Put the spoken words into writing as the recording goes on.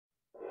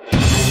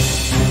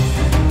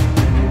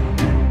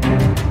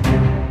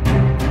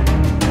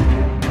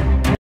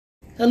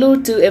Hello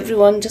to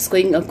everyone, just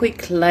going a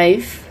quick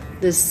live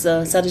this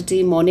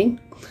Saturday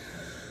morning.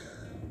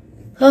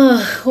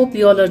 Hope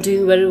you all are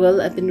doing very well.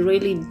 I've been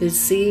really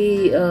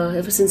busy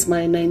ever since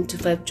my 9 to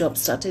 5 job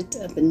started.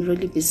 I've been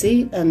really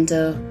busy and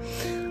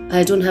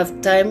I don't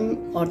have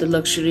time or the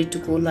luxury to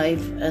go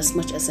live as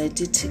much as I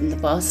did in the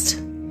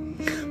past.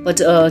 But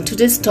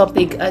today's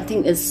topic I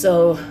think is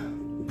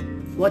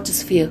what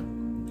is fear?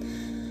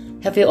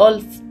 Have you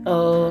all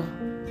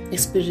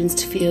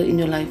experienced fear in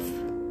your life?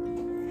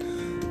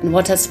 And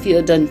what has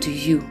fear done to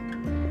you?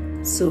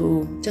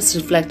 So just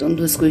reflect on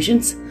those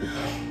questions.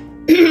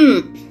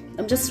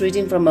 I'm just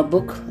reading from a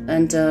book,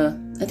 and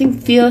I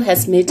think fear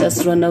has made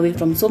us run away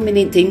from so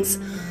many things,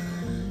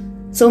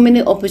 so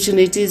many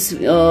opportunities.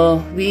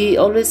 We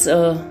always,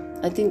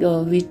 I think,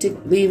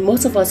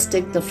 most of us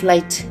take the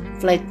flight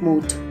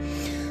mode.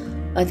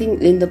 I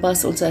think in the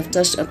past also I've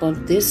touched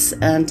about this,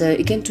 and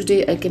again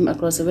today I came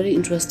across a very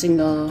interesting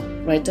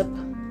write-up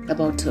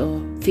about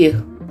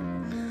fear.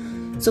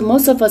 So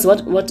most of us,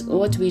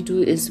 what we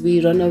do is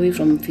we run away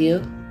from fear.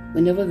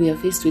 Whenever we are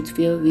faced with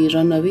fear, we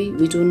run away.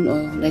 We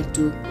don't like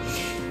to.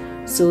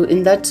 So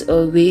in that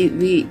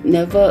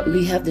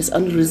we have this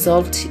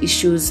unresolved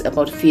issues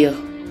about fear.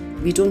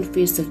 We don't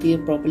face the fear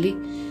properly.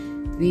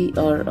 We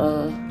are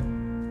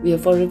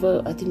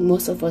forever. I think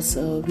most of us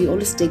we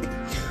always take,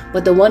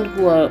 but the one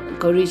who are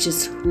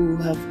courageous, who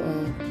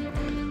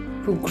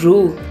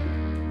grow,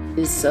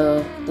 is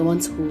the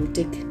ones who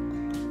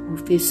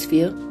face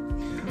fear,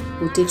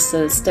 who takes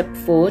a step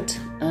forward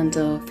and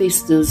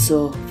face those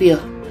fear.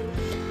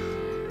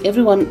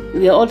 Everyone,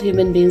 we are all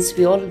human beings.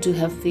 We all do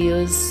have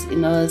fears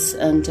in us,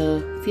 and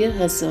fear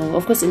has,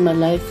 of course, in my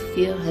life,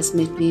 fear has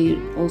made me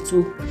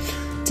also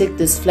take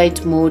this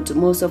flight mode.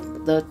 Most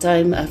of the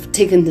time, I've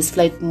taken this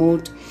flight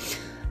mode,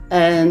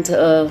 and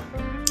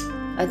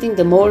I think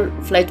the more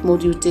flight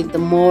mode you take, the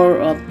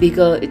more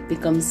bigger it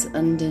becomes,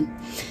 and then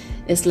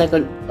it's like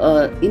an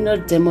inner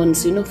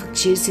demons,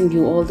 chasing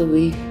you all the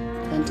way.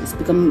 And it's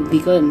becoming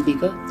bigger and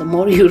bigger. The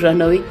more you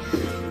run away,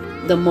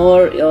 the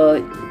more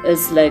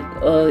it's like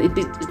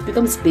it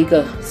becomes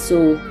bigger.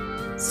 So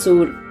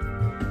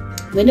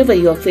whenever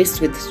you are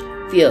faced with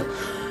fear,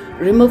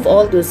 remove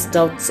all those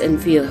doubts and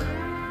fear.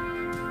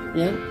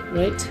 Yeah,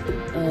 right.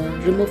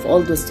 Remove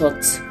all those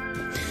thoughts.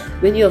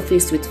 When you are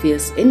faced with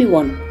fears,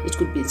 anyone, it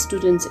could be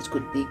students, it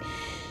could be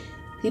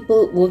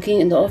people working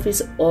in the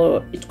office,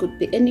 or it could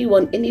be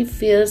anyone, any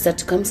fears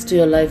that comes to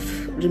your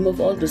life.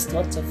 Remove all those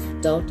thoughts of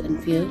doubt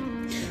and fear.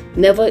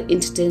 Never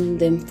entertain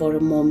them for a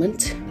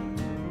moment.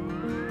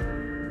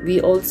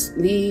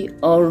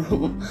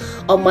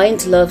 Our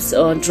mind loves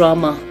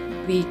drama.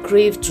 We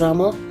crave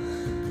drama,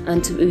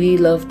 and we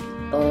love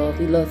a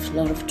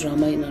lot of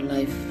drama in our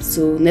life.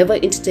 So never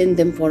entertain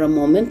them for a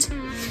moment.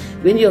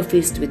 When you are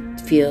faced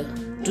with fear,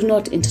 do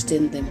not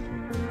entertain them,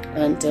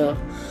 and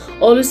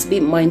always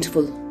be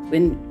mindful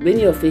when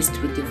you are faced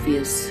with your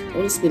fears.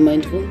 Always be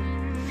mindful,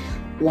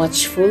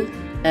 watchful,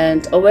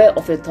 and aware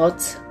of your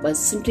thoughts, by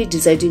simply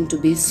deciding to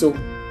be so.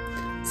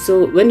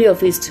 So when you are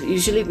faced,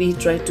 usually we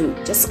try to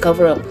just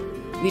cover up.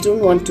 We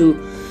don't want to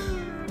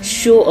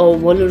show our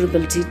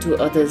vulnerability to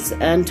others,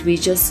 and we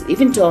just,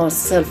 even to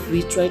ourselves,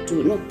 we try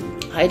to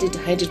hide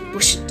it,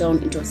 push it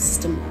down into our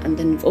system, and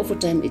then over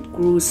time it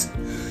grows.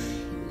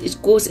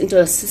 It goes into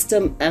our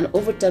system, and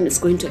over time it's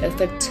going to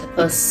affect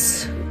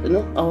us.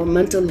 Our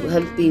mental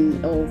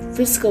well-being, our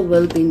physical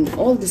well-being,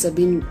 all this have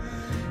been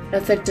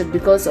affected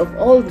because of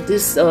all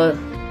these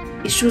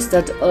issues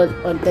that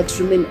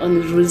remain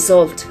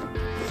unresolved.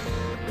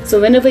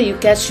 So whenever you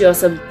catch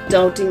yourself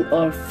doubting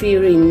or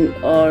fearing,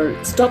 or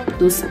stop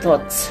those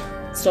thoughts.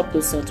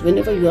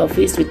 Whenever you are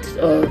faced with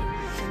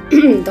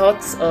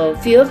thoughts of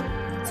fear,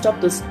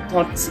 stop those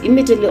thoughts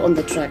immediately on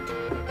the track.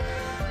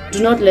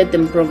 Do not let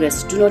them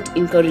progress. Do not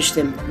encourage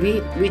them.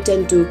 We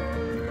tend to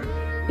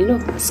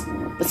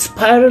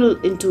spiral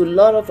into a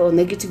lot of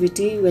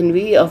negativity when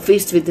we are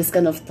faced with this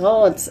kind of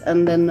thoughts,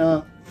 and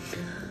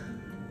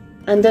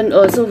then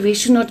also we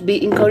should not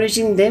be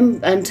encouraging them,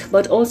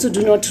 but also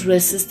do not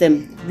resist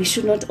them. We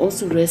should not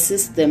also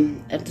resist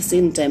them at the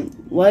same time,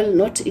 while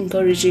not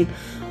encouraging,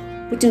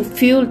 putting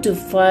fuel to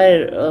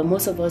fire.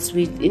 Most of us,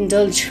 we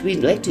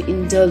like to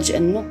indulge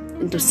and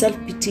into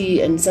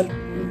self-pity and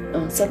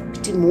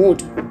self-pity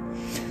mode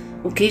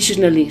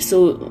occasionally.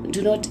 So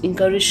do not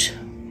encourage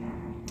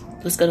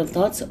those kind of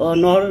thoughts, or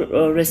nor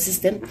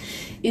resist them.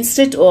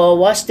 Instead,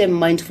 watch them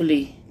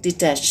mindfully,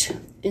 detach.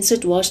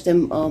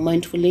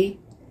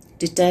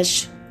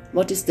 Detach.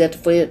 What is that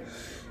fear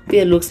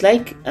looks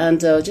like,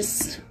 and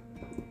just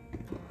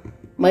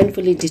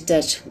mindfully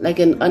detach, like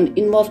an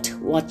uninvolved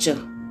watcher.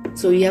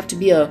 So you have to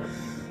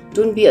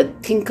don't be a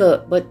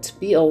thinker, but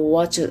be a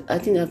watcher. I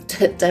think I've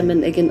time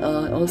and again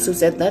also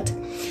said that.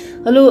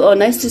 Hello,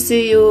 nice to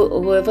see you,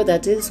 whoever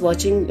that is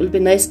watching. It will be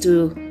nice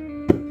to,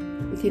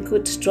 if you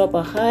could drop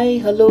a hi,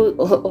 hello,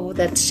 or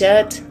that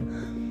chat.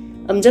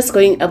 I'm just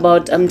talking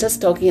about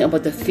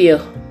the fear,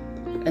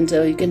 and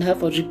you can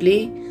have a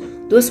replay.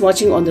 Those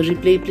watching on the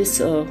replay, please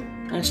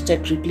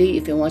hashtag replay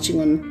if you're watching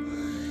on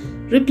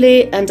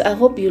replay, and I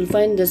hope you'll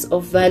find this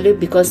of value,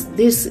 because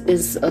this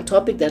is a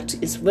topic that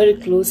is very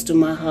close to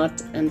my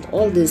heart, and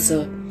all this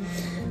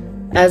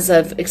as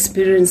I've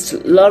experienced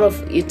a lot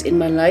of it in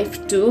my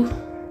life too.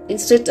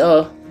 Instead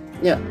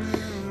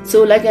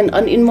so like an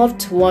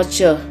uninvolved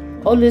watcher,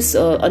 always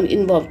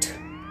uninvolved,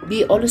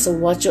 be always a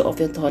watcher of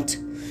your thought.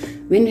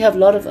 When you have a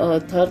lot of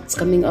thoughts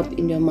coming up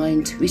in your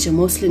mind which are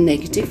mostly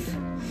negative,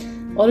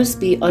 always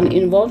be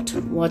uninvolved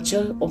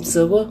watcher,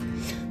 observer.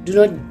 Do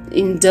not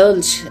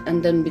indulge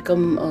and then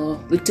become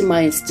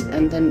victimized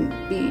and then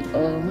be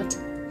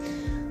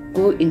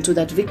go into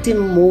that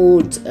victim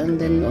mode, and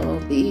then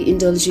be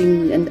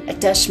indulging and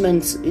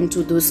attachments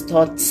into those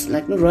thoughts,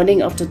 like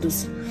running after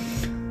those,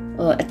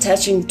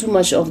 attaching too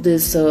much of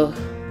this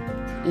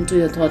into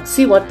your thoughts.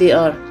 See what they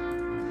are.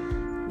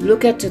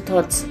 Look at your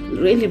thoughts,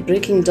 really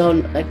breaking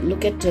down, like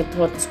look at your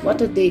thoughts. What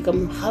do they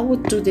come? How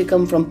do they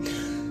come from?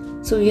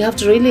 So you have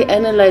to really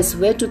analyze,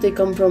 where do they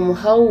come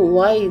from,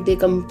 why they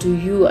come to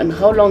you, and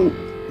how long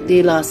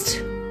they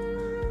last.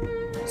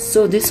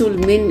 So this will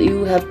mean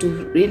you have to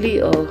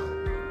really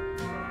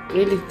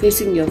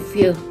facing your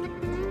fear,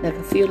 like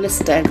a fearless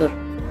tiger.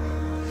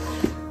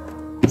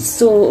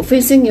 So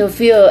facing your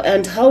fear,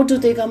 and how do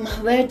they come,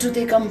 where do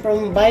they come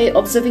from? By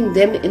observing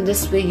them in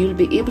this way, you'll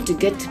be able to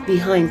get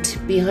behind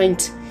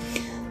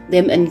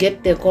them and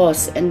get their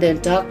cause and their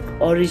dark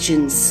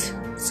origins.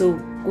 So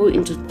go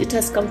into, it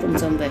has come from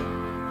somewhere.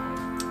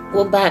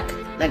 Go back,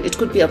 like it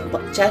could be a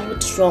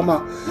childhood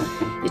trauma,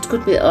 it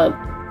could be a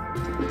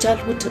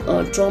childhood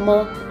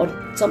trauma or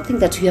something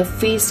that you have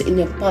faced in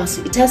your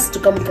past. It has to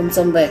come from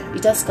somewhere.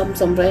 It has come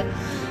somewhere,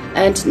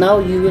 and now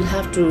you will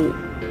have to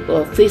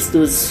face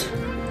those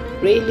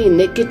really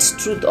naked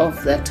truth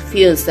of that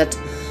fears that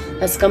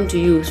has come to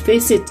you.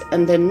 Face it,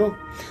 and then no.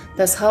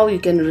 That's how you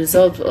can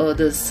resolve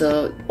this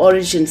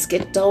origins.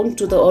 Get down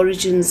to the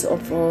origins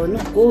of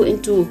go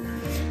into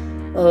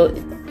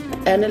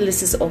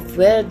analysis of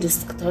where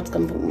these thoughts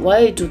come from,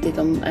 why do they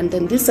come, and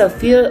then these are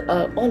fear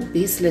are all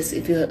baseless.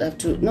 If you have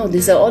to know,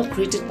 these are all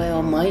created by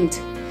our mind,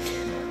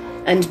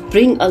 and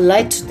bring a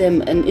light to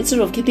them, and instead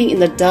of keeping in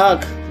the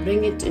dark,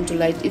 bring it into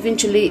light.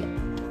 Eventually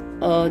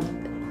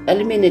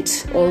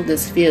eliminate all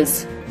these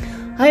fears.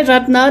 Hi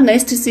Ratna,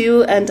 nice to see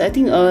you. And I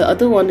think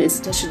other one is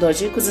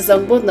Tashidoji.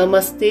 Kusasangbo,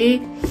 namaste,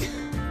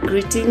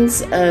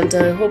 greetings, and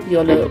I hope you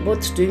all are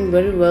both doing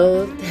very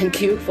well.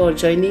 Thank you for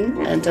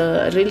joining, and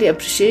I really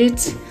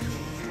appreciate.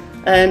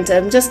 And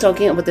I'm just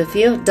talking about the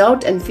fear.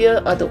 Doubt and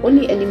fear are the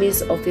only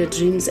enemies of your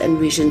dreams and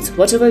visions.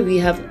 Whatever we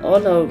have,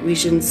 all our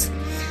visions,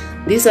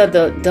 these are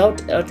the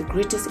doubt are the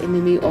greatest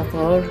enemy of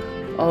our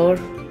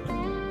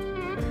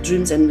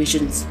dreams and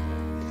visions.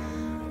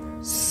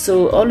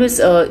 So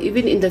always,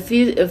 even in the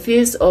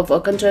face of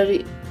a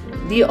contrary,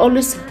 we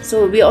always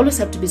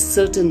have to be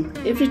certain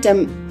every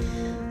time.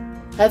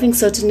 Having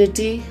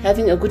certainty,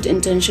 having a good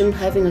intention,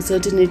 having a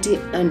certainty,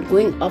 and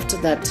going after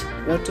that,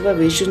 whatever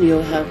vision you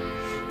have,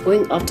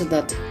 going after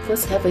that.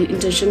 First, have an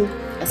intention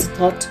as a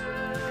thought.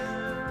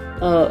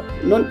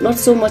 Not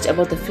so much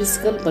about the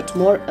physical, but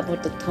more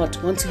about the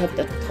thought. Once you have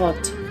that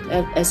thought,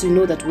 as you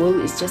know, that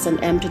world is just an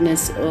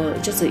emptiness,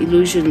 just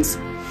illusions.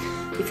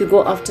 If you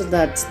go after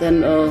that,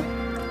 then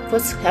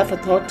first have a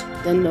thought,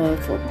 then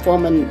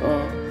form an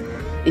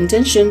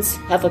intentions,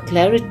 have a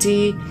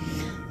clarity,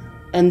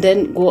 and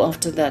then go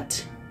after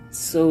that.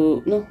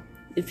 So no,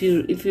 if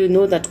you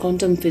know that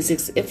quantum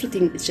physics,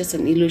 everything is just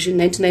an illusion.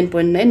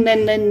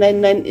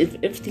 99.99999,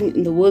 everything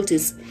in the world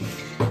is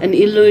an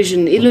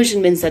illusion.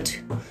 Illusion means that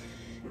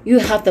you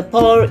have the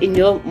power in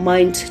your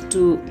mind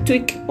to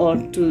tweak or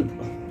to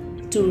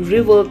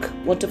rework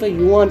whatever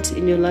you want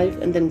in your life,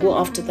 and then go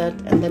after that,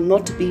 and then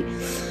not to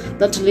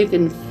live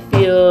in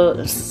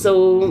fear.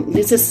 So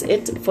this is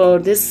it for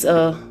this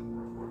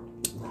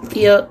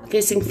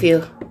facing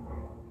fear.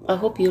 I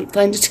hope you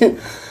find it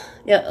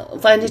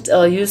find it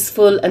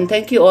useful, and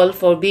thank you all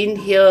for being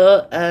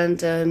here.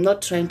 And I'm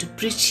not trying to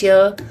preach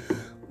here,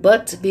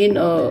 but being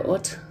a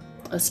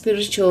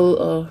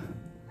spiritual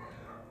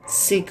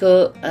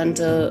seeker and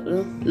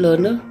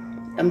learner.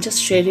 I'm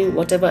just sharing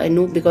whatever I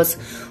know, because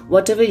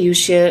whatever you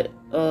share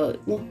or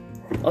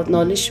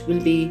knowledge will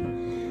be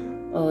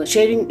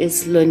sharing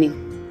is learning.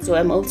 So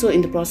I'm also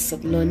in the process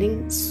of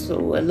learning,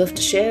 so I love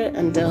to share.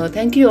 And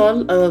thank you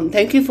all.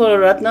 Thank you for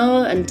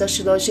Ratna and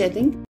Tashidoshi, I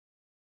think.